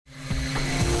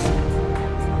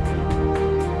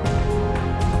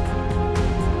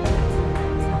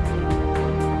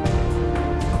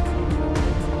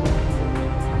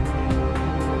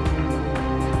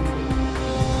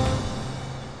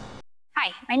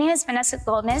name is Vanessa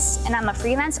Goldness, and I'm a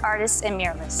freelance artist and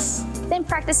muralist. I've been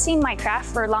practicing my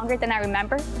craft for longer than I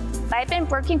remember, but I've been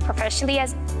working professionally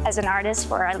as an artist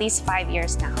for at least 5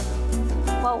 years now.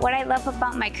 Well, what I love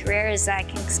about my career is that I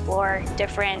can explore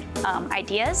different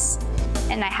ideas,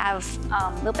 and I have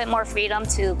a little bit more freedom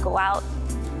to go out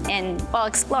and,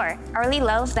 explore. I really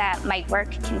love that my work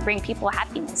can bring people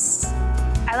happiness.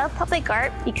 I love public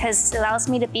art because it allows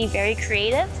me to be very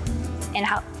creative and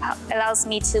it allows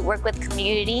me to work with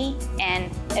community,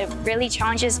 and it really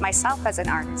challenges myself as an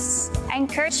artist. I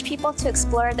encourage people to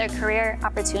explore their career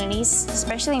opportunities,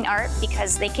 especially in art,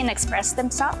 because they can express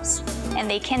themselves and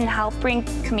they can help bring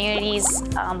communities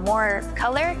more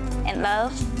color and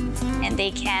love, and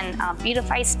they can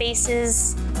beautify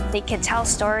spaces, they can tell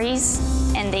stories,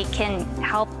 and they can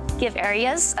help give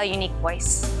areas a unique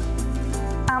voice.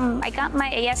 I got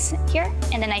my AS here,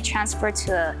 and then I transferred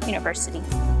to a university.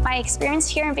 My experience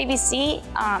here in BBC,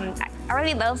 I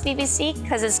really love BBC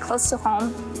because it's close to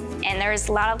home, and there's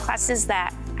a lot of classes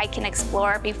that I can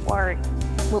explore before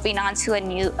moving on to a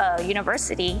new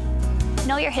university.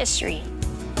 Know your history.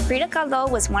 Frida Kahlo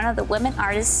was one of the women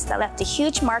artists that left a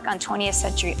huge mark on 20th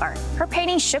century art. Her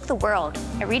painting shook the world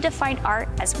and redefined art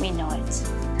as we know it.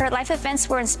 Her life events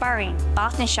were inspiring, but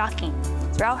often shocking.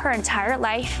 Throughout her entire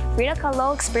life, Frida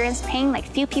Kahlo experienced pain like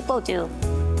few people do,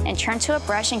 and turned to a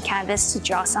brush and canvas to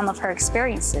draw some of her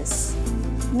experiences.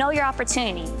 Know your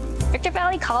opportunity. Victor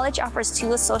Valley College offers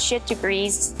 2 associate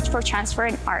degrees for transfer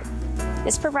in art.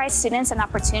 This provides students an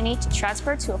opportunity to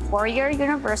transfer to a 4-year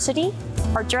university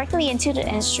or directly into the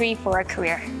industry for a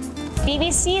career.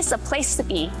 BBC is the place to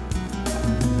be.